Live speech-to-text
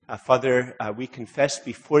Father, we confess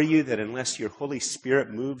before you that unless your Holy Spirit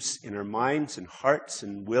moves in our minds and hearts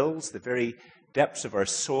and wills, the very depths of our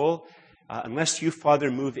soul, unless you,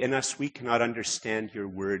 Father, move in us, we cannot understand your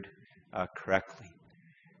word correctly.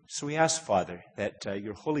 So we ask, Father, that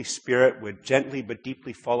your Holy Spirit would gently but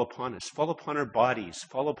deeply fall upon us, fall upon our bodies,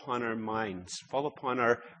 fall upon our minds, fall upon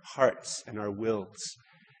our hearts and our wills.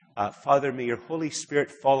 Father, may your Holy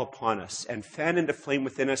Spirit fall upon us and fan into flame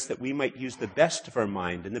within us that we might use the best of our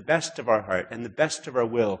mind and the best of our heart and the best of our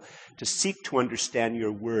will to seek to understand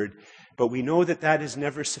your word. But we know that that is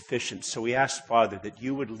never sufficient. So we ask, Father, that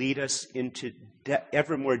you would lead us into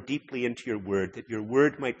ever more deeply into your word, that your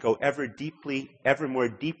word might go ever more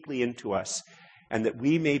deeply into us, and that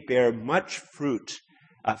we may bear much fruit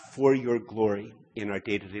for your glory in our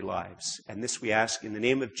day-to-day lives. And this we ask in the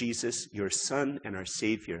name of Jesus, your Son and our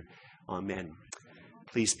Savior. Amen.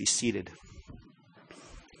 Please be seated.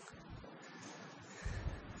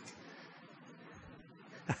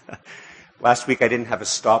 Last week I didn't have a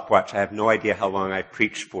stopwatch. I have no idea how long I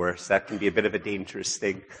preached for, so that can be a bit of a dangerous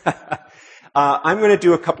thing. I'm going to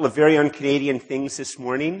do a couple of very un-Canadian things this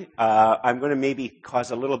morning. I'm going to maybe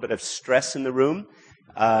cause a little bit of stress in the room.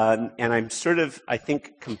 And I'm I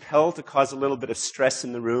think, compelled to cause a little bit of stress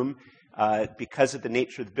in the room because of the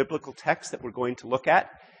nature of the biblical text that we're going to look at.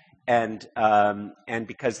 And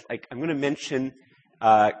because I'm going to mention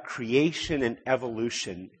creation and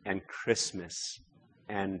evolution and Christmas.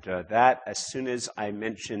 And that, as soon as I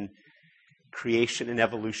mention creation and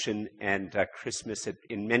evolution and Christmas,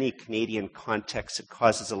 in many Canadian contexts, it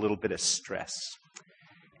causes a little bit of stress.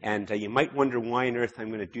 And you might wonder why on earth I'm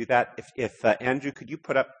going to do that. If Andrew, could you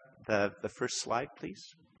put up the first slide, please?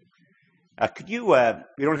 Could you,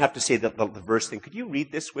 you don't have to say the verse thing. Could you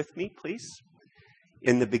read this with me, please?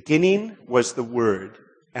 In the beginning was the Word,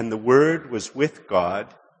 and the Word was with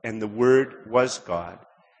God, and the Word was God.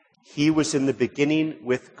 He was in the beginning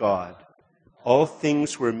with God. All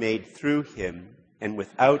things were made through him, and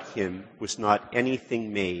without him was not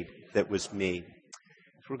anything made that was made.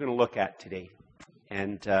 So we're going to look at today.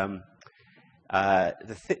 And the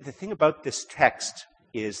thing about this text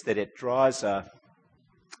is that it draws a...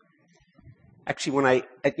 Actually,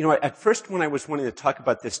 at first when I was wanting to talk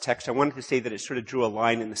about this text, I wanted to say that it sort of drew a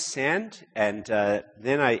line in the sand. And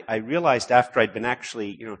then I realized after I'd been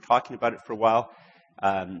actually, talking about it for a while,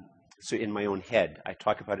 so in my own head, I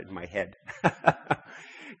talk about it in my head,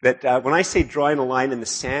 that when I say drawing a line in the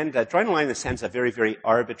sand, drawing a line in the sand is a very, very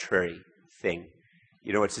arbitrary thing.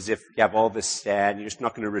 It's as if you have all this sand, you're just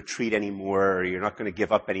not going to retreat anymore, or you're not going to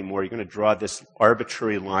give up anymore. You're going to draw this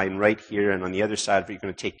arbitrary line right here, and on the other side of it, you're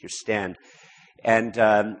going to take your stand. And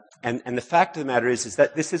the fact of the matter is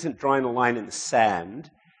that this isn't drawing a line in the sand.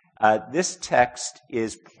 This text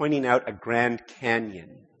is pointing out a Grand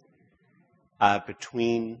Canyon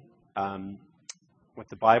between what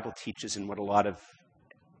the Bible teaches and what a lot of,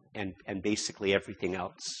 and basically everything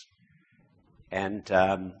else. And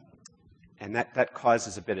that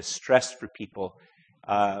causes a bit of stress for people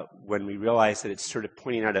when we realize that it's sort of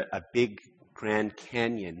pointing out a big Grand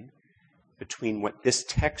Canyon between what this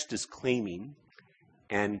text is claiming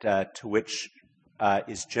and to which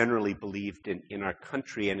is generally believed in our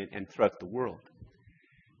country and throughout the world.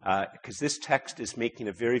 Because this text is making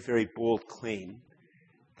a very, very bold claim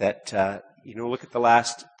that, look at the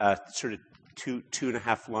last sort of two and a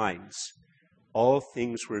half lines. All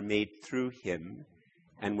things were made through him,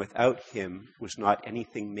 and without him was not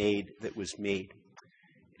anything made that was made.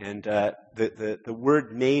 And the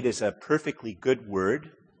word "made" is a perfectly good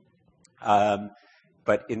word,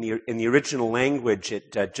 but in the original language,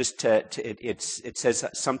 it says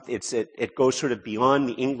something. It goes sort of beyond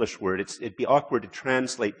the English word. It'd be awkward to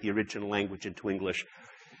translate the original language into English,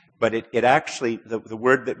 but it actually the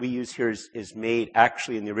word that we use here is "made."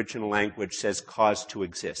 Actually, in the original language, says "cause to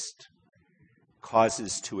exist,"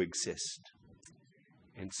 causes to exist.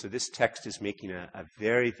 And so this text is making a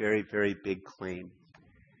very, very, very big claim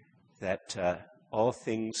that all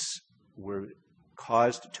things were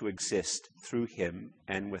caused to exist through him,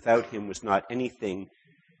 and without him was not anything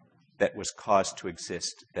that was caused to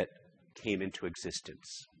exist that came into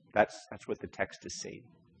existence. That's what the text is saying.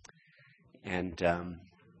 And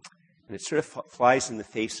it sort of flies in the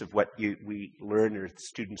face of what we learn, or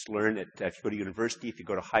students learn if you go to university, if you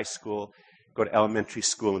go to high school, go to elementary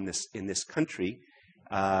school in this country,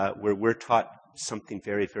 where we're taught something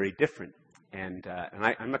very, very different. And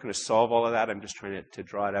I'm not going to solve all of that. I'm just trying to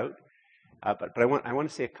draw it out. But I want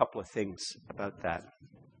to say a couple of things about that.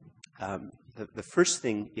 The first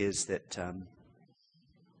thing is that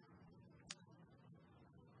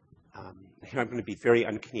here I'm going to be very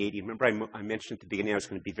un-Canadian. Remember I mentioned at the beginning I was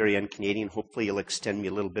going to be very un-Canadian. Hopefully you'll extend me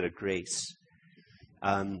a little bit of grace.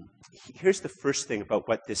 Here's the first thing about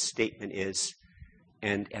what this statement is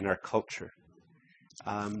and our culture.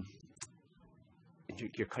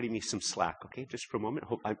 You're cutting me some slack, okay? Just for a moment.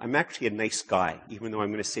 I'm actually a nice guy, even though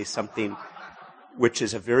I'm going to say something which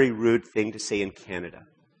is a very rude thing to say in Canada.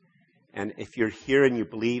 And if you're here and you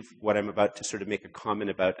believe what I'm about to sort of make a comment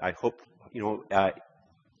about, I hope,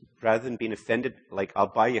 rather than being offended, like, I'll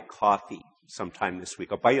buy you coffee sometime this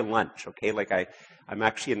week. I'll buy you lunch, okay? Like, I'm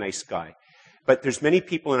actually a nice guy. But there's many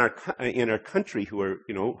people in our country who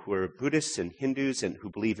are Buddhists and Hindus and who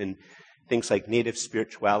believe in things like native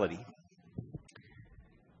spirituality.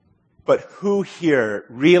 But who here,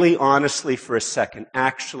 really honestly for a second,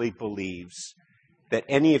 actually believes that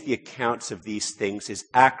any of the accounts of these things is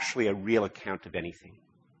actually a real account of anything?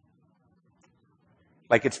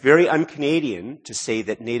 Like, it's very un-Canadian to say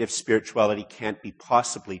that native spirituality can't be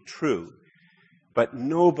possibly true, but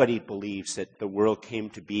nobody believes that the world came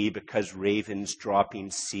to be because ravens dropping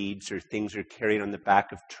seeds or things are carried on the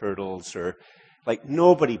back of turtles, or, like,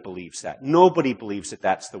 nobody believes that. Nobody believes that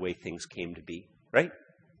that's the way things came to be, right?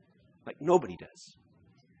 Like, nobody does.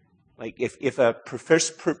 Like, if a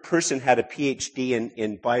person had a PhD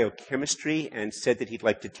in biochemistry and said that he'd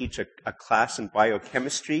like to teach a class in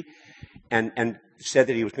biochemistry and said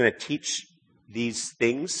that he was going to teach these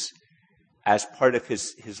things as part of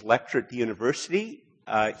his lecture at the university,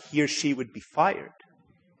 he or she would be fired,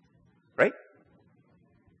 right?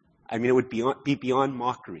 I mean, it would be beyond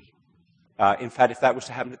mockery. In fact, if that was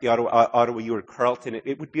to happen at the Ottawa U or Carleton,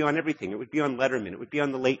 it would be on everything. It would be on Letterman. It would be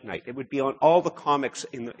on the late night. It would be on all the comics,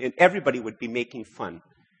 and everybody would be making fun.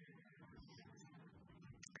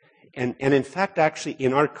 And in fact, actually,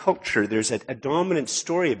 in our culture, there's a dominant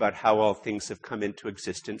story about how all things have come into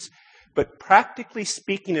existence. But practically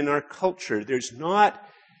speaking, in our culture, there's not,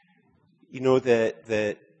 in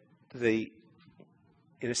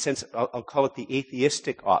a sense, I'll call it the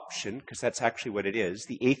atheistic option, because that's actually what it is.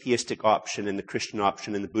 The atheistic option and the Christian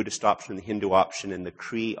option and the Buddhist option and the Hindu option and the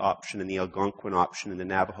Cree option and the Algonquin option and the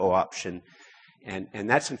Navajo option. And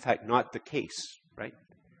that's, in fact, not the case, right?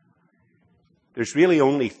 There's really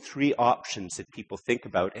only three options that people think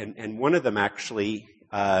about, and one of them actually,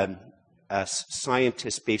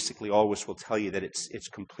 scientists basically always will tell you that it's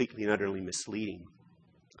completely and utterly misleading.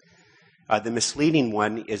 The misleading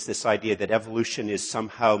one is this idea that evolution is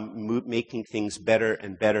somehow making things better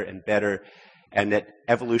and better and better, and that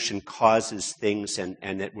evolution causes things,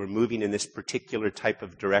 and that we're moving in this particular type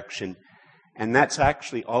of direction. And that's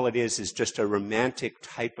actually all it is just a romantic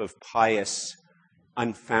type of pious,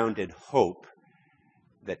 unfounded hope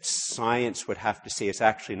that science would have to say is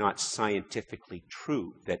actually not scientifically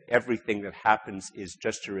true, that everything that happens is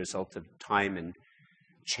just a result of time and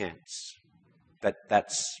chance.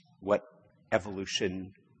 That's what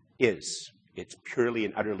evolution is. It's purely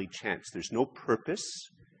and utterly chance. There's no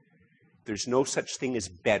purpose. There's no such thing as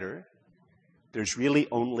better. There's really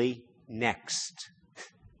only next.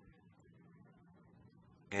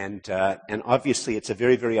 And obviously it's a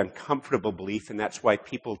very, very uncomfortable belief, and that's why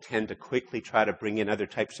people tend to quickly try to bring in other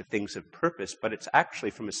types of things of purpose. But it's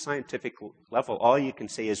actually, from a scientific level, all you can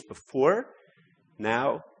say is before,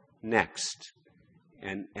 now, next.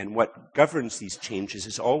 And what governs these changes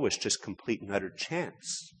is always just complete and utter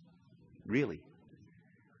chance, really.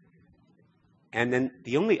 And then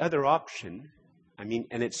the only other option, and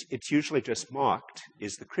it's usually just mocked,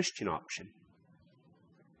 is the Christian option.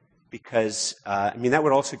 Because, that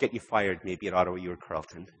would also get you fired maybe at Ottawa U or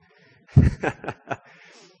Carleton.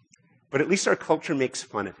 But at least our culture makes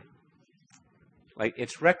fun of it. Like,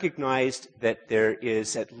 it's recognized that there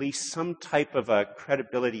is at least some type of a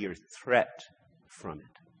credibility or threat from it.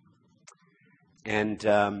 And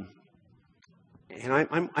I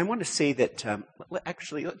want to say that,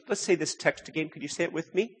 let's say this text again. Could you say it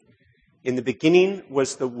with me? In the beginning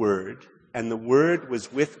was the Word, and the Word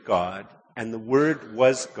was with God, and the Word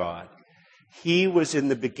was God. He was in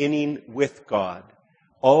the beginning with God.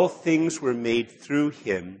 All things were made through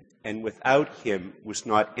him, and without him was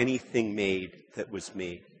not anything made that was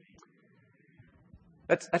made.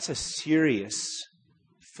 That's a serious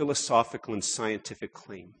philosophical and scientific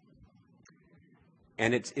claim.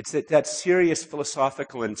 And it's that serious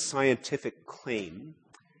philosophical and scientific claim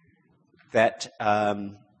that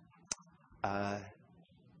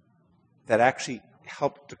actually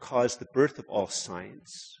helped to cause the birth of all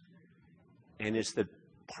science, and is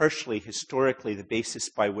partially historically the basis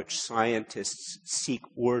by which scientists seek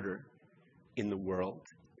order in the world.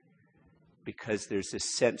 because there's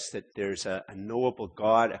this sense that there's a knowable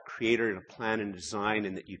God, a creator, and a plan and design,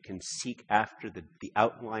 and that you can seek after the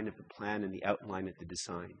outline of the plan and the outline of the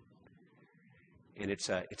design. And it's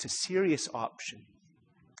a serious option.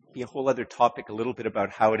 Be a whole other topic, a little bit about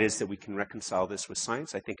how it is that we can reconcile this with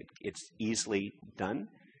science. I think it's easily done.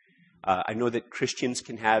 I know that Christians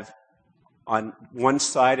can have, on one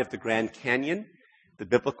side of the Grand Canyon, the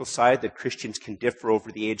biblical side, that Christians can differ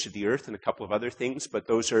over the age of the earth and a couple of other things, but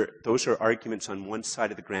those are arguments on one side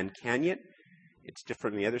of the Grand Canyon. It's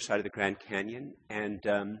different on the other side of the Grand Canyon, and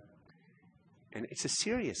it's a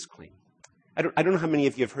serious claim. I don't know how many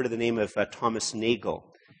of you have heard of the name of Thomas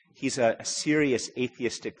Nagel. He's a serious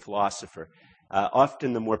atheistic philosopher.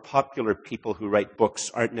 Often the more popular people who write books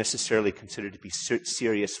aren't necessarily considered to be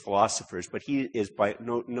serious philosophers, but he is, by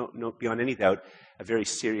no beyond any doubt, a very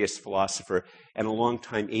serious philosopher and a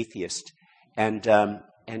longtime atheist. And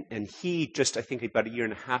he just, I think about a year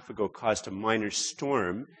and a half ago, caused a minor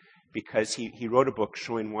storm because he wrote a book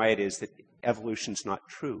showing why it is that evolution's not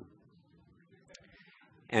true.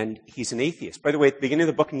 And he's an atheist. By the way, at the beginning of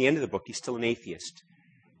the book and the end of the book, he's still an atheist.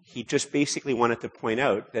 He just basically wanted to point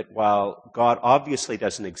out that while God obviously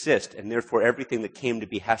doesn't exist, and therefore everything that came to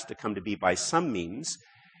be has to come to be by some means,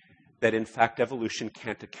 that in fact evolution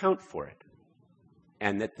can't account for it.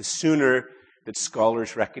 And that the sooner that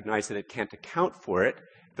scholars recognize that it can't account for it,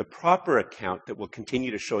 the proper account that will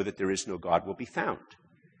continue to show that there is no God will be found.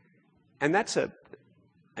 And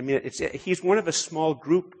he's one of a small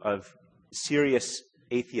group of serious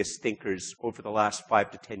atheist thinkers over the last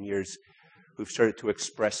 5 to 10 years who've started to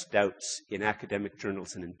express doubts in academic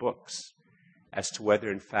journals and in books as to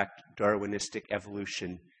whether, in fact, Darwinistic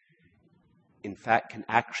evolution, in fact, can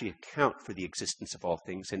actually account for the existence of all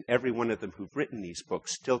things. And every one of them who've written these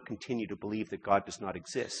books still continue to believe that God does not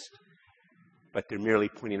exist. But they're merely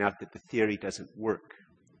pointing out that the theory doesn't work,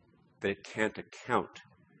 that it can't account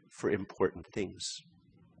for important things.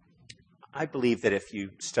 I believe that if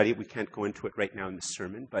you study it, we can't go into it right now in this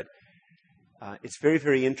sermon, but it's very,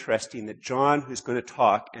 very interesting that John, who's going to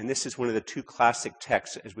talk, and this is one of the two classic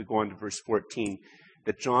texts as we go on to verse 14,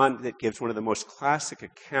 that John, that gives one of the most classic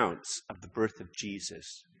accounts of the birth of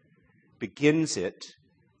Jesus, begins it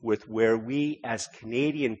with where we as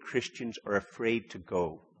Canadian Christians are afraid to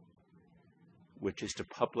go, which is to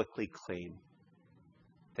publicly claim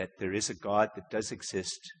that there is a God that does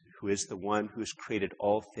exist, who is the one who has created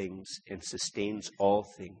all things and sustains all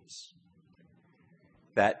things.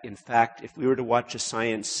 That, in fact, if we were to watch a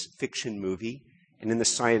science fiction movie, and in the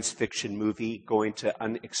science fiction movie, going to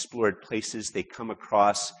unexplored places, they come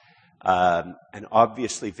across an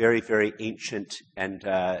obviously very, very ancient and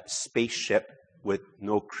spaceship with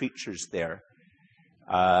no creatures there.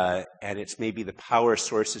 And it's maybe the power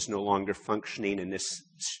source is no longer functioning, and this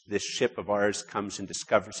ship of ours comes and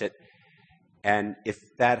discovers it. And if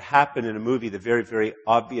that happened in a movie, the very, very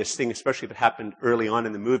obvious thing, especially if it happened early on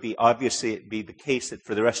in the movie, obviously it'd be the case that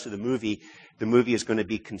for the rest of the movie is going to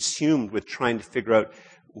be consumed with trying to figure out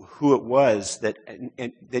who it was that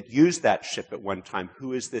used that ship at one time.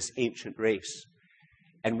 Who is this ancient race?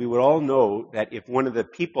 And we would all know that if one of the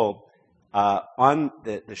people on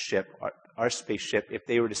the ship, our spaceship, if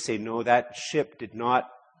they were to say, no, that ship did not,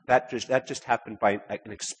 that just happened by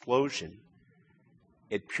an explosion.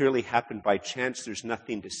 It purely happened by chance. There's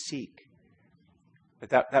nothing to seek. But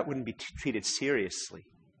that wouldn't be treated seriously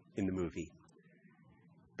in the movie,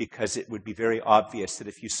 because it would be very obvious that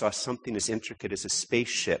if you saw something as intricate as a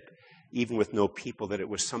spaceship, even with no people, that it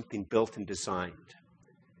was something built and designed.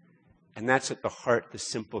 And that's at the heart of the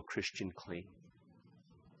simple Christian claim.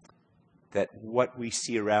 That what we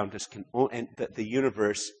see around us and that the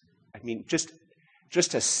universe,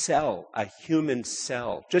 just a cell, a human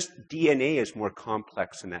cell, just DNA is more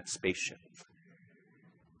complex than that spaceship.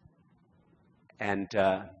 And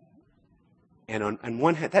on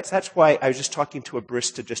one hand, that's why I was just talking to a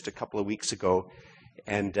barista just a couple of weeks ago,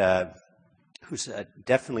 and who's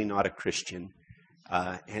definitely not a Christian.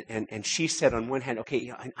 And she said on one hand,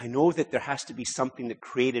 okay, I know that there has to be something that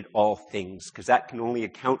created all things, because that can only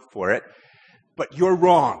account for it, but you're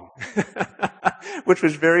wrong, which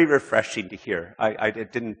was very refreshing to hear.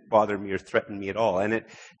 It didn't bother me or threaten me at all. And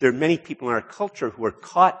there are many people in our culture who are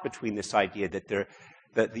caught between this idea that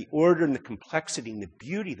the order and the complexity and the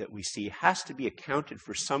beauty that we see has to be accounted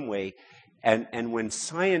for some way. And when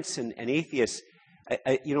science and atheists,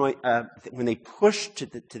 when they push to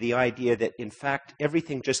the idea that in fact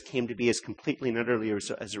everything just came to be as completely and utterly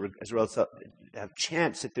as a result of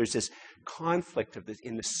chance, that there's this conflict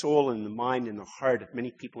in the soul and the mind and the heart of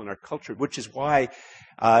many people in our culture, which is why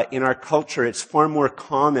in our culture it's far more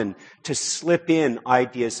common to slip in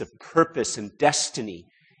ideas of purpose and destiny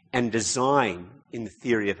and design in the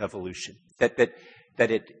theory of evolution.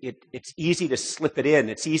 It's easy to slip it in.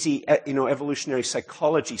 It's easy, evolutionary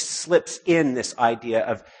psychology slips in this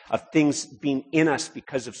idea of things being in us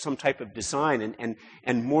because of some type of design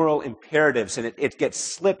and moral imperatives, and it gets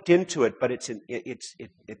slipped into it, but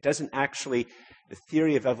it doesn't actually, the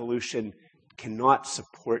theory of evolution cannot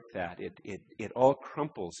support that. It all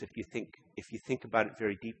crumples if you think about it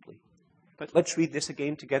very deeply. But let's read this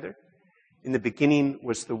again together. In the beginning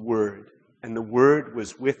was the Word, and the Word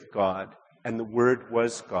was with God, and the Word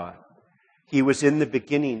was God. He was in the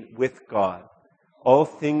beginning with God. All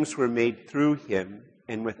things were made through him,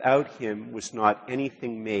 and without him was not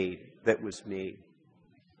anything made that was made.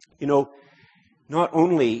 Not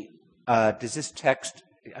only does this text,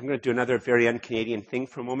 I'm going to do another very un-Canadian thing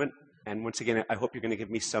for a moment, and once again, I hope you're going to give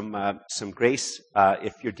me some grace.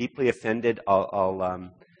 If you're deeply offended,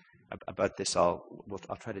 about this, I'll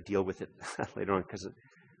try to deal with it later on, because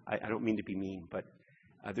I don't mean to be mean, but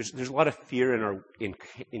there's a lot of fear in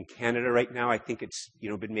Canada right now. I think it's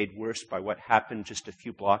been made worse by what happened just a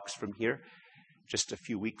few blocks from here, just a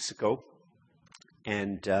few weeks ago,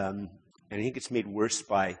 and I think it's made worse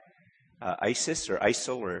by ISIS or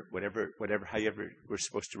ISIL or whatever, however we're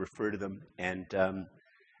supposed to refer to them, it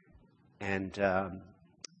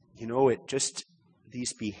just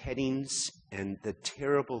these beheadings and the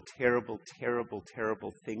terrible, terrible, terrible,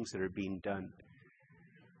 terrible things that are being done.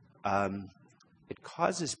 It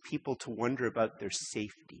causes people to wonder about their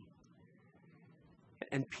safety.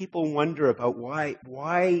 And people wonder about why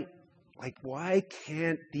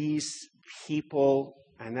can't these people,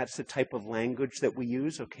 and that's the type of language that we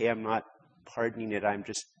use, okay, I'm not pardoning it, I'm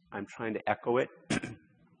trying to echo it.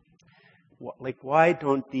 Why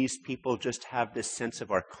don't these people just have this sense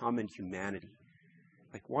of our common humanity?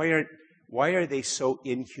 Why are they so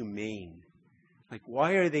inhumane?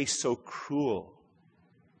 Why are they so cruel?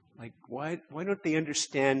 Why don't they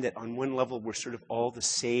understand that on one level we're sort of all the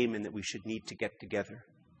same and that we should need to get together?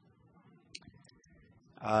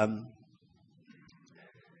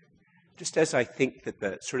 Just as I think that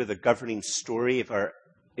the governing story of our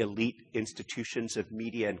elite institutions of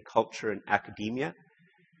media and culture and academia,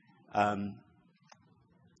 I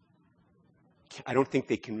don't think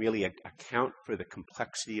they can really account for the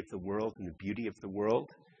complexity of the world and the beauty of the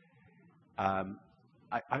world.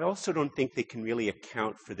 I also don't think they can really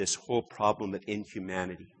account for this whole problem of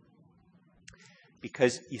inhumanity.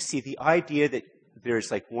 Because, you see, the idea that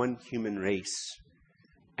there's one human race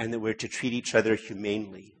and that we're to treat each other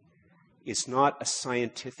humanely is not a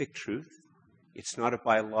scientific truth. It's not a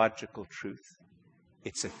biological truth.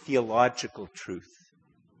 It's a theological truth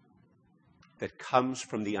that comes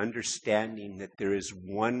from the understanding that there is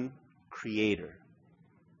one creator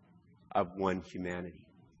of one humanity.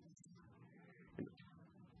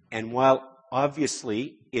 And while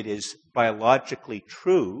obviously it is biologically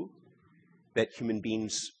true that human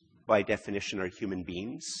beings, by definition, are human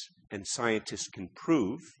beings, and scientists can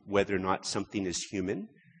prove whether or not something is human,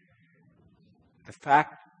 the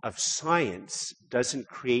fact of science doesn't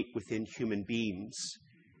create within human beings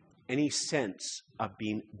any sense of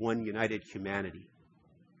being one united humanity.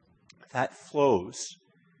 That flows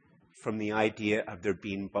from the idea of there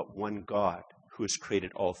being but one God who has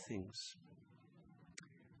created all things.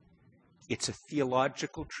 It's a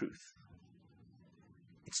theological truth.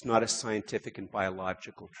 It's not a scientific and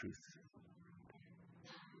biological truth.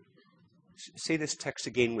 Say this text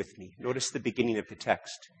again with me. Notice the beginning of the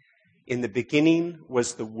text. In the beginning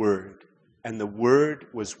was the Word, and the Word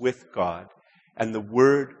was with God, and the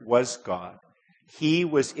Word was God. He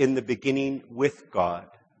was in the beginning with God.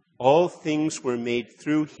 All things were made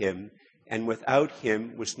through him, and without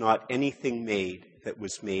him was not anything made that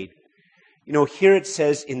was made. Here it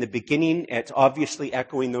says in the beginning, it's obviously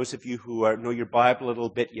echoing, those of you who know your Bible a little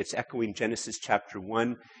bit, it's echoing Genesis chapter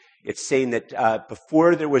 1. It's saying that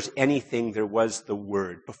before there was anything, there was the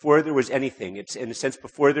Word. Before there was anything, it's in a sense,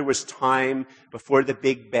 before there was time, before the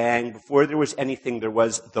Big Bang, before there was anything, there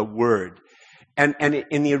was the Word. And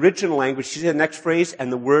in the original language, see the next phrase,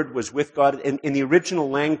 and the Word was with God. In the original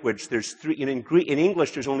language, there's three, in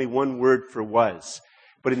English, there's only one word for was.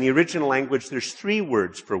 But in the original language, there's three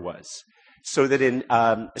words for was. So that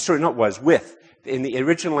with. In the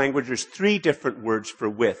original language, there's three different words for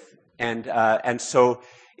with. And so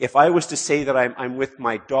if I was to say that I'm with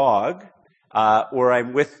my dog, or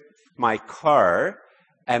I'm with my car,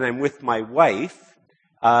 and I'm with my wife,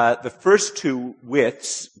 the first two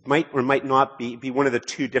withs might or might not be one of the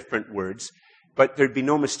two different words, but there'd be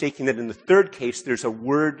no mistaking that in the third case, there's a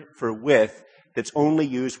word for with that's only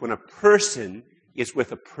used when a person is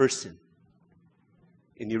with a person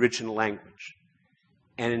in the original language.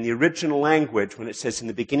 And in the original language, when it says in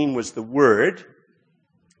the beginning was the Word,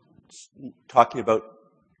 it's talking about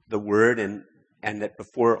the Word and that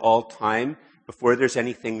before all time, before there's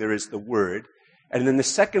anything, there is the Word. And then the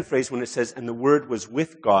second phrase, when it says, and the Word was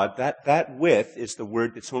with God, that with is the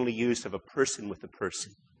word that's only used of a person with a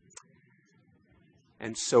person.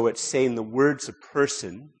 And so it's saying the Word's a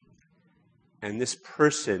person, and this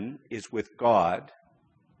person is with God,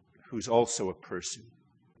 who's also a person.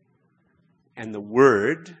 And the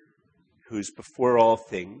Word, who's before all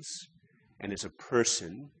things, and is a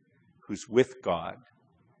person who's with God,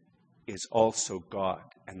 is also God.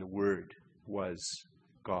 And the Word was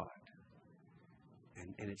God.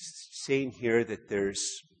 And it's saying here that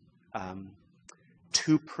there's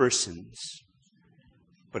two persons,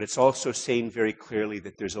 but it's also saying very clearly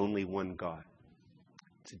that there's only one God.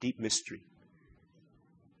 It's a deep mystery.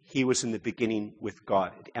 He was in the beginning with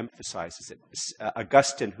God. It emphasizes it.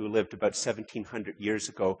 Augustine, who lived about 1700 years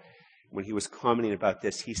ago, when he was commenting about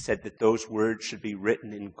this, he said that those words should be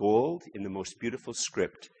written in gold in the most beautiful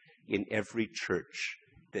script in every church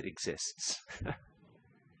that exists.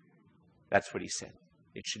 That's what he said.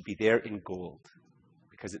 It should be there in gold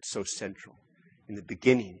because it's so central. In the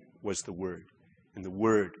beginning was the Word, and the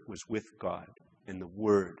Word was with God, and the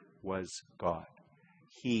Word was God.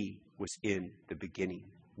 He was in the beginning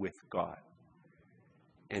with God.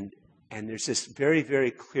 And there's this very,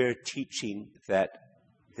 very clear teaching that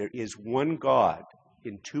there is one God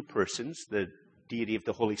in two persons. The deity of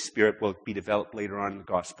the Holy Spirit will be developed later on in the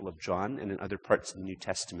Gospel of John and in other parts of the New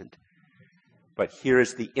Testament. But here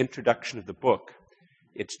is the introduction of the book.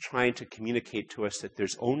 It's trying to communicate to us that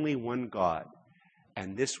there's only one God,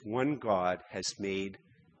 and this one God has made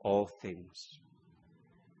all things,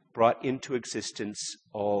 brought into existence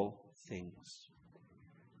all things.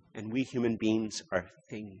 And we human beings are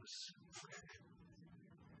things.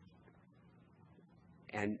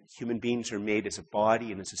 And human beings are made as a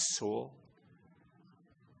body and as a soul,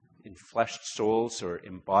 in fleshed souls or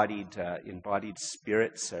embodied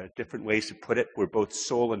spirits, different ways to put it. We're both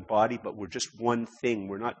soul and body, but we're just one thing.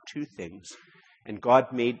 We're not two things. And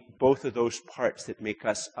God made both of those parts that make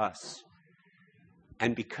us us.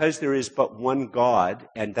 And because there is but one God,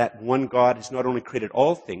 and that one God has not only created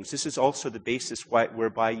all things, this is also the basis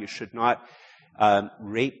whereby you should not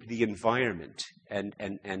rape the environment. And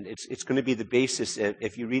it's going to be the basis,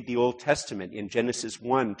 if you read the Old Testament, in Genesis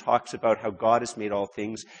 1, talks about how God has made all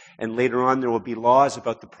things, and later on there will be laws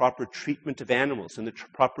about the proper treatment of animals and the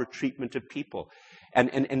proper treatment of people. And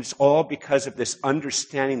it's all because of this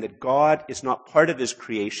understanding that God is not part of His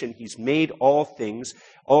creation. He's made all things.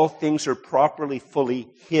 All things are properly, fully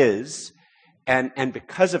His. And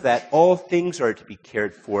because of that, all things are to be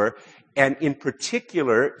cared for. And in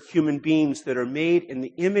particular, human beings that are made in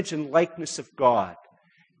the image and likeness of God.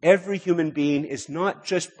 Every human being is not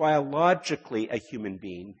just biologically a human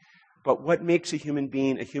being, but what makes a human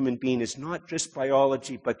being is not just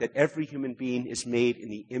biology, but that every human being is made in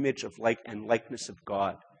the image of and likeness of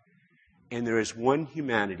God. And there is one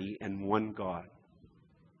humanity and one God.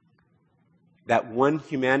 That one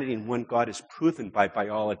humanity and one God is proven by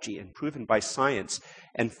biology and proven by science.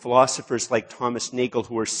 And philosophers like Thomas Nagel,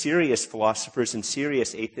 who are serious philosophers and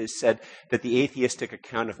serious atheists, said that the atheistic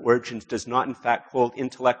account of origins does not in fact hold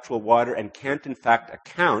intellectual water and can't in fact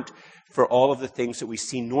account for all of the things that we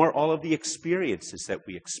see, nor all of the experiences that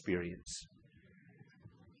we experience.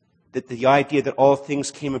 That the idea that all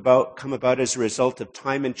things come about as a result of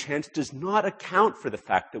time and chance does not account for the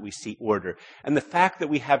fact that we see order, and the fact that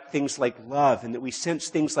we have things like love, and that we sense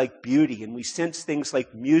things like beauty, and we sense things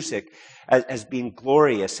like music as being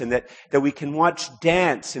glorious, and that we can watch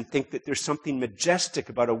dance and think that there's something majestic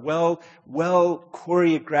about a well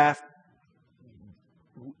choreographed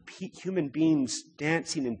human beings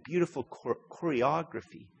dancing in beautiful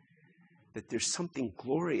choreography, that there's something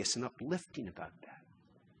glorious and uplifting about that.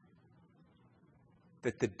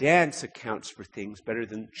 That the dance accounts for things better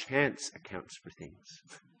than chance accounts for things.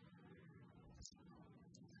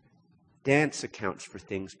 Dance accounts for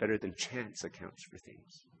things better than chance accounts for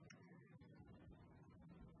things.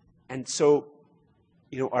 And so,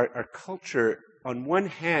 our culture, on one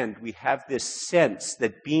hand, we have this sense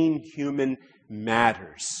that being human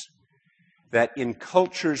matters. That in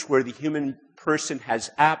cultures where the human person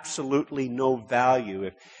has absolutely no value,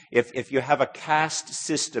 if you have a caste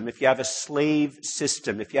system, if you have a slave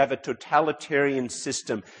system, if you have a totalitarian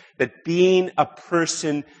system, that being a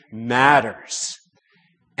person matters.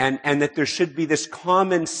 And that there should be this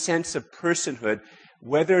common sense of personhood,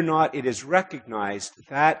 whether or not it is recognized,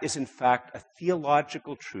 that is in fact a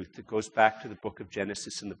theological truth that goes back to the book of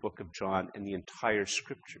Genesis and the book of John and the entire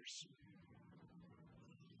scriptures.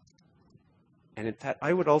 And in fact,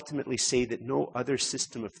 I would ultimately say that no other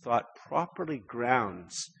system of thought properly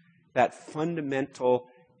grounds that fundamental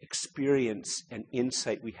experience and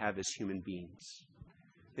insight we have as human beings.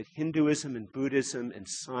 That Hinduism and Buddhism and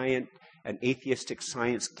science and atheistic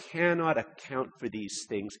science cannot account for these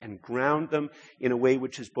things and ground them in a way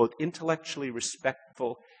which is both intellectually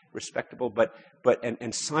respectable,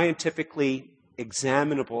 and scientifically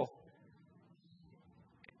examinable,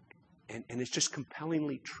 and it's just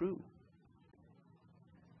compellingly true.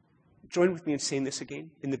 Join with me in saying this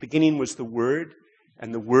again. In the beginning was the Word,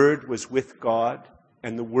 and the Word was with God,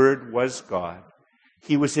 and the Word was God.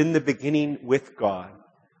 He was in the beginning with God.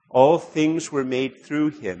 All things were made through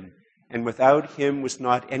him, and without him was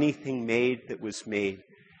not anything made that was made.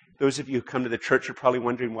 Those of you who come to the church are probably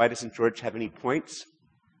wondering, why doesn't George have any points?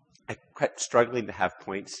 I kept struggling to have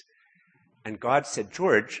points. And God said,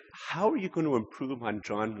 George, how are you going to improve on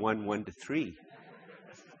John 1:1-3?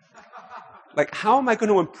 Like, how am I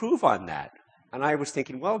going to improve on that? And I was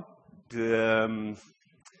thinking, well, I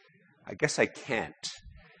guess I can't.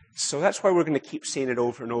 So that's why we're going to keep saying it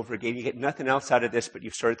over and over again. You get nothing else out of this, but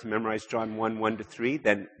you've started to memorize John 1:1-3,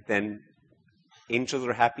 then angels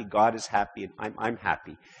are happy, God is happy, and I'm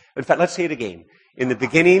happy. In fact, let's say it again. In the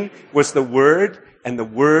beginning was the Word, and the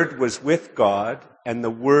Word was with God, and the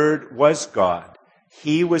Word was God.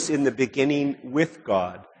 He was in the beginning with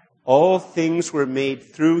God. All things were made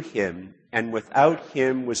through him, and without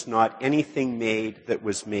him was not anything made that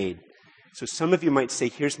was made. So some of you might say,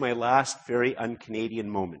 here's my last very un-Canadian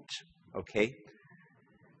moment, okay?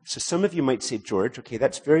 So some of you might say, George, okay,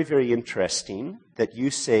 that's very, very interesting that you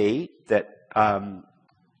say that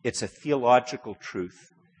it's a theological truth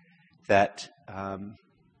that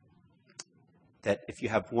that if you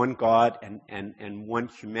have one God and one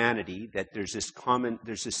humanity, that there's this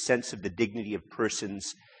sense of the dignity of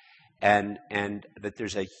persons, and that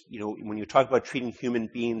there's when you talk about treating human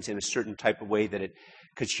beings in a certain type of way, that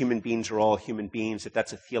because human beings are all human beings,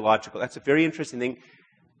 that's a very interesting thing.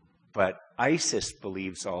 But ISIS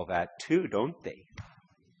believes all that too, don't they?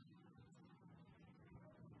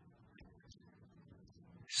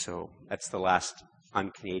 So that's the last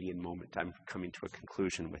un-Canadian moment. I'm coming to a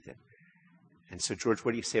conclusion with it. And so, George,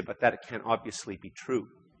 what do you say about that? It can't obviously be true.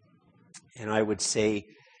 And I would say,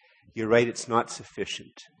 you're right, it's not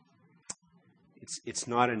sufficient. It's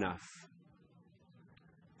not enough.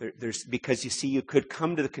 Because you see, you could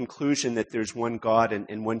come to the conclusion that there's one God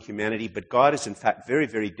and one humanity, but God is in fact very,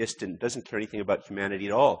 very distant, doesn't care anything about humanity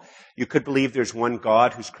at all. You could believe there's one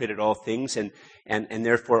God who's created all things, and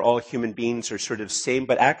therefore all human beings are sort of same,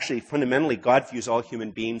 but actually, fundamentally, God views all human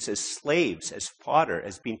beings as slaves, as fodder,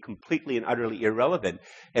 as being completely and utterly irrelevant,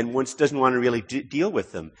 and once doesn't want to really deal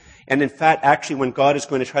with them. And in fact, actually, when God is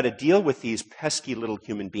going to try to deal with these pesky little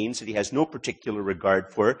human beings that he has no particular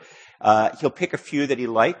regard for, he'll pick a few that he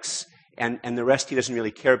likes, and the rest he doesn't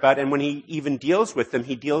really care about. And when he even deals with them,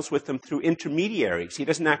 he deals with them through intermediaries. He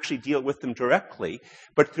doesn't actually deal with them directly,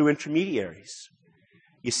 but through intermediaries.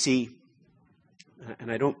 You see,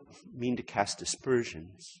 and I don't mean to cast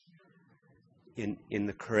aspersions, in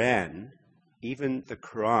the Quran, even the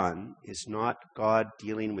Quran is not God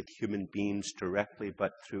dealing with human beings directly,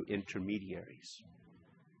 but through intermediaries.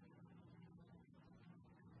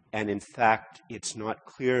 And in fact, it's not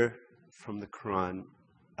clear from the Quran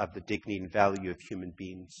of the dignity and value of human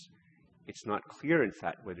beings. It's not clear, in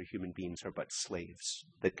fact, whether human beings are but slaves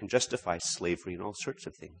that can justify slavery and all sorts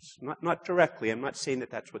of things. Not directly. I'm not saying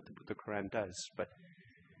that that's what the Quran does, but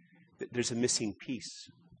there's a missing piece.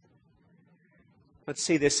 Let's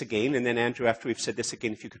say this again, and then Andrew, after we've said this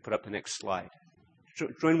again, if you could put up the next slide.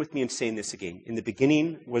 Join with me in saying this again. In the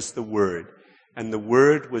beginning was the Word, and the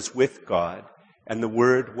Word was with God, and the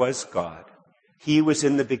Word was God. He was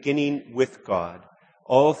in the beginning with God.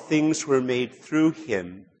 All things were made through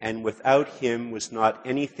him, and without him was not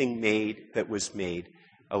anything made that was made.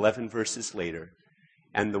 11 verses later.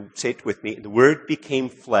 And say it with me, the Word became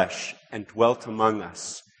flesh and dwelt among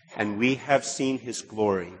us, and we have seen his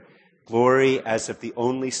glory, glory as of the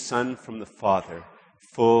only Son from the Father,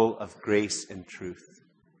 full of grace and truth.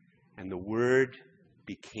 And the Word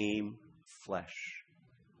became flesh.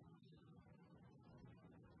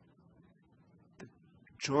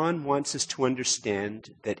 John wants us to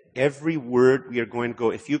understand that every word we are going to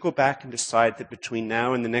go, if you go back and decide that between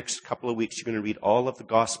now and the next couple of weeks you're going to read all of the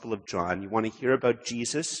Gospel of John, you want to hear about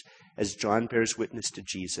Jesus as John bears witness to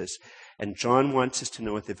Jesus. And John wants us to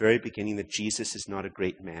know at the very beginning that Jesus is not a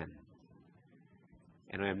great man.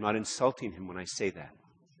 And I am not insulting him when I say that.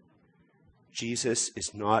 Jesus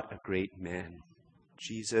is not a great man.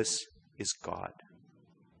 Jesus is God.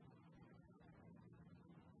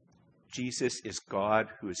 Jesus is God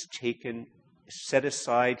who has taken set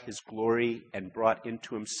aside his glory and brought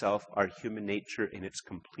into himself our human nature in its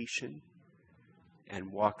completion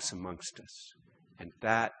and walks amongst us. And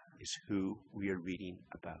that is who we are reading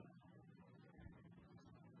about.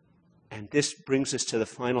 And this brings us to the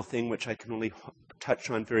final thing, which I can only touch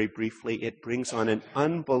on very briefly. It brings on an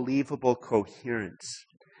unbelievable coherence.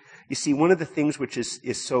 You see, one of the things which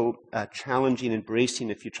is so challenging and bracing,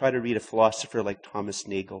 if you try to read a philosopher like Thomas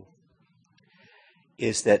Nagel,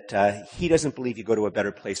 is that he doesn't believe you go to a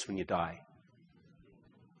better place when you die.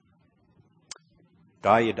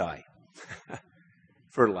 Die, you die.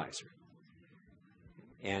 Fertilizer.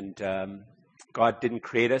 And God didn't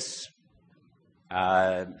create us.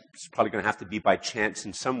 It's probably going to have to be by chance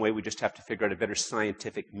in some way. We just have to figure out a better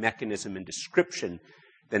scientific mechanism and description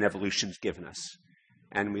than evolution's given us.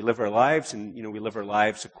 And we live our lives, and we live our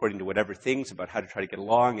lives according to whatever things about how to try to get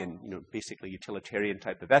along, and basically utilitarian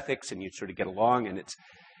type of ethics, and you sort of get along, and it's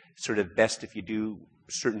sort of best if you do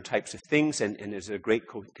certain types of things, and there's a great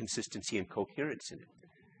consistency and coherence in it.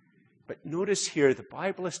 But notice here, the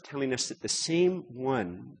Bible is telling us that the same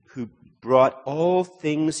one who brought all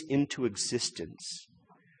things into existence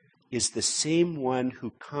is the same one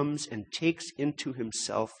who comes and takes into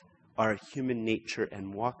himself our human nature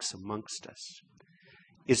and walks amongst us.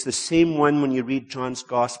 Is the same one, when you read John's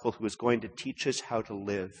Gospel, who is going to teach us how to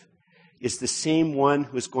live. Is the same one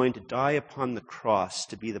who is going to die upon the cross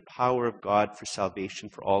to be the power of God for salvation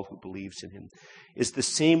for all who believes in him. Is the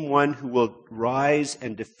same one who will rise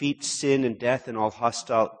and defeat sin and death and all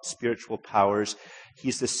hostile spiritual powers.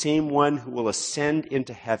 He's the same one who will ascend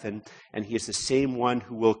into heaven, and he is the same one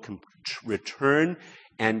who will return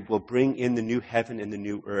and will bring in the new heaven and the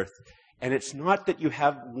new earth. And it's not that you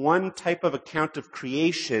have one type of account of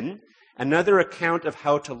creation, another account of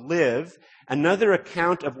how to live, another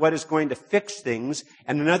account of what is going to fix things,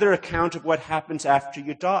 and another account of what happens after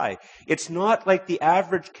you die. It's not like the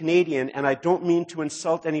average Canadian, and I don't mean to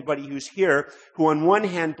insult anybody who's here, who on one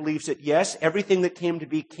hand believes that, yes, everything that came to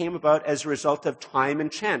be came about as a result of time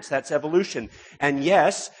and chance. That's evolution. And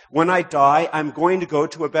yes, when I die, I'm going to go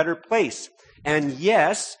to a better place. And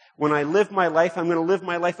yes, when I live my life, I'm going to live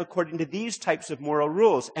my life according to these types of moral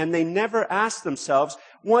rules. And they never ask themselves,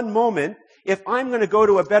 one moment, if I'm going to go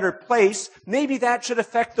to a better place, maybe that should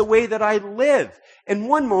affect the way that I live. And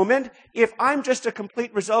one moment, if I'm just a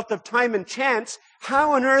complete result of time and chance,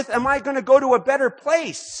 how on earth am I going to go to a better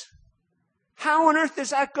place? How on earth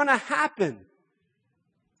is that going to happen?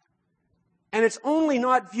 And it's only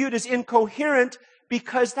not viewed as incoherent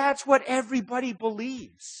because that's what everybody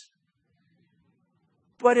believes.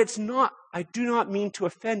 But it's not, I do not mean to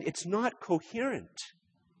offend, it's not coherent.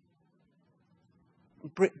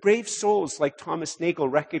 Brave souls like Thomas Nagel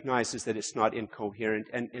recognizes that it's not incoherent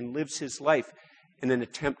and lives his life in an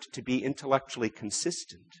attempt to be intellectually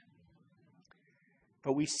consistent.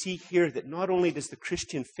 But we see here that not only does the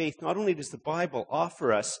Christian faith, not only does the Bible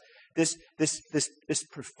offer us this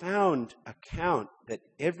profound account that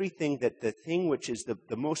everything, that the thing which is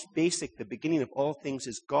the most basic, the beginning of all things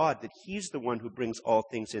is God, that he's the one who brings all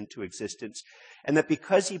things into existence. And that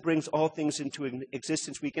because he brings all things into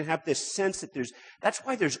existence, we can have this sense that that's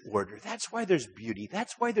why there's order, that's why there's beauty,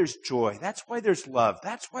 that's why there's joy, that's why there's love,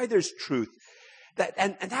 that's why there's truth.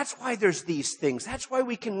 And that's why there's these things. That's why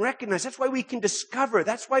we can recognize. That's why we can discover.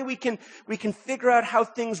 That's why we can figure out how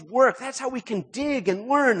things work. That's how we can dig and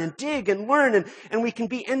learn and dig and learn. And we can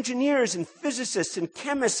be engineers and physicists and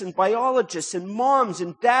chemists and biologists and moms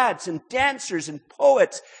and dads and dancers and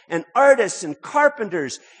poets and artists and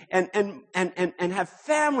carpenters and have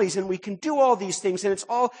families. And we can do all these things. And it's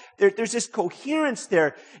all, there's this coherence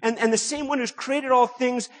there. And the same one who's created all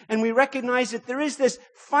things. And we recognize that there is this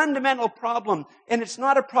fundamental problem. And it's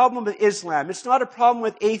not a problem with Islam. It's not a problem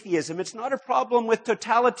with atheism. It's not a problem with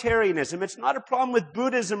totalitarianism. It's not a problem with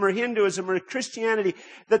Buddhism or Hinduism or Christianity.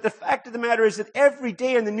 That the fact of the matter is that every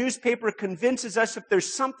day in the newspaper convinces us that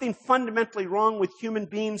there's something fundamentally wrong with human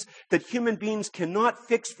beings that human beings cannot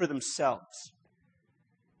fix for themselves.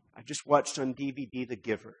 I just watched on DVD The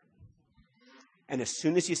Giver. And as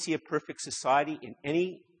soon as you see a perfect society in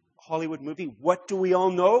any Hollywood movie, what do we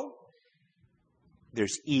all know?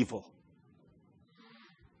 There's evil.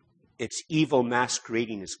 It's evil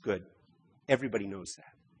masquerading as good. Everybody knows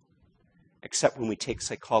that. Except when we take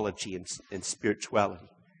psychology and spirituality,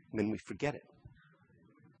 and then we forget it.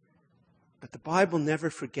 But the Bible never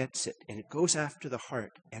forgets it, and it goes after the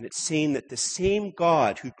heart. And it's saying that the same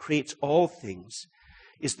God who creates all things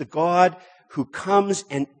is the God who comes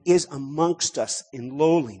and is amongst us in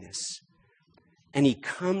lowliness. And he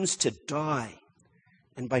comes to die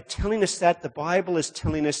And by telling us that, the Bible is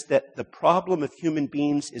telling us that the problem of human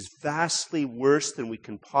beings is vastly worse than we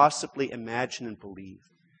can possibly imagine and believe.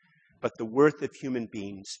 But the worth of human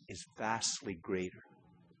beings is vastly greater.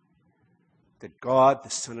 That God, the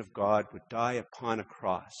Son of God, would die upon a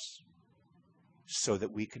cross so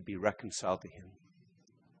that we could be reconciled to him.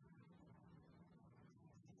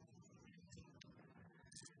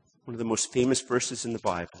 One of the most famous verses in the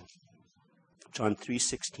Bible, John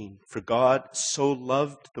 3:16, "For God so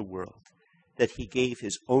loved the world that he gave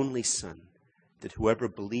his only Son, that whoever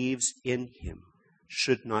believes in him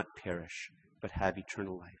should not perish, but have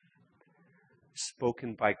eternal life."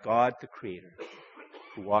 Spoken by God the Creator,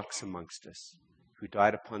 who walks amongst us, who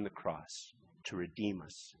died upon the cross to redeem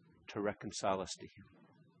us, to reconcile us to him.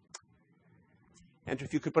 Andrew,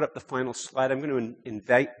 if you could put up the final slide. I'm going to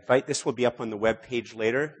invite, this will be up on the web page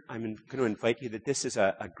later. I'm going to invite you that this is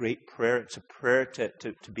a great prayer. It's a prayer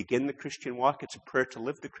to begin the Christian walk. It's a prayer to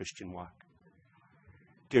live the Christian walk.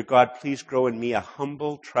 Dear God, please grow in me a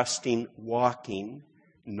humble, trusting, walking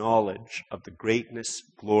knowledge of the greatness,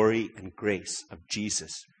 glory, and grace of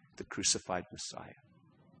Jesus, the crucified Messiah.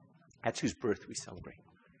 That's whose birth we celebrate,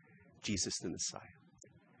 Jesus the Messiah.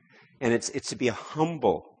 And it's to be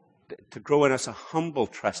to grow in us a humble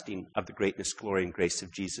trusting of the greatness, glory, and grace of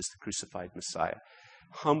Jesus, the crucified Messiah.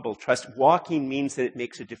 Humble trust. Walking means that it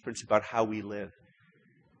makes a difference about how we live.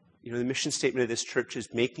 You know, the mission statement of this church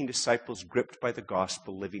is making disciples gripped by the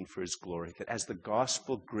gospel, living for his glory. That as the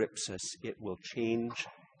gospel grips us, it will change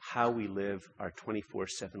how we live our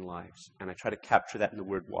 24/7 lives. And I try to capture that in the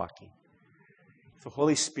word walking. If the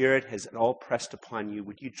Holy Spirit has it all pressed upon you,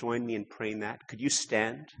 would you join me in praying that? Could you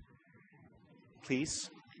stand, please?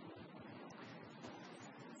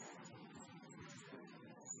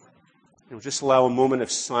 We'll just allow a moment of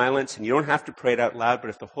silence, and you don't have to pray it out loud, but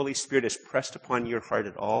if the Holy Spirit has pressed upon your heart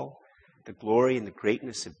at all, the glory and the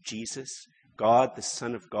greatness of Jesus, God, the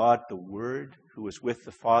Son of God, the Word, who was with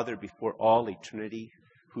the Father before all eternity,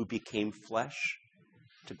 who became flesh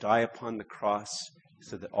to die upon the cross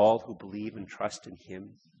so that all who believe and trust in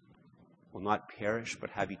him will not perish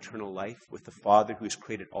but have eternal life with the Father who has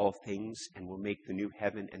created all things and will make the new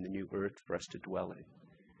heaven and the new earth for us to dwell in.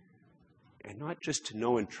 And not just to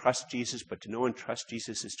know and trust Jesus, but to know and trust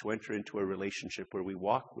Jesus is to enter into a relationship where we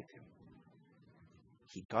walk with him.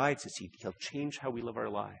 He guides us. He'll change how we live our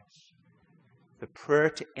lives. The prayer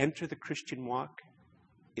to enter the Christian walk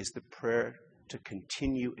is the prayer to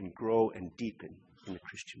continue and grow and deepen in the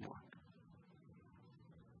Christian walk.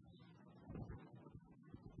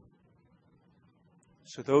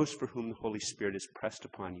 So those for whom the Holy Spirit is pressed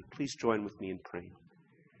upon you, please join with me in praying.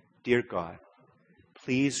 Dear God,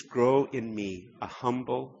 please grow in me a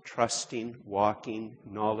humble, trusting, walking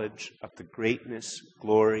knowledge of the greatness,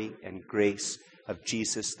 glory, and grace of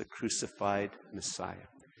Jesus, the crucified Messiah.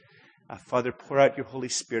 Father, pour out your Holy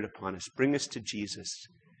Spirit upon us. Bring us to Jesus.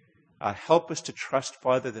 Help us to trust,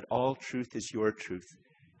 Father, that all truth is your truth.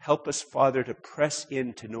 Help us, Father, to press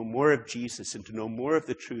in to know more of Jesus and to know more of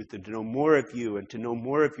the truth and to know more of you and to know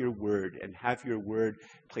more of your word and have your word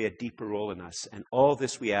play a deeper role in us. And all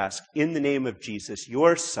this we ask in the name of Jesus,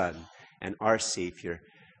 your Son and our Savior.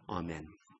 Amen.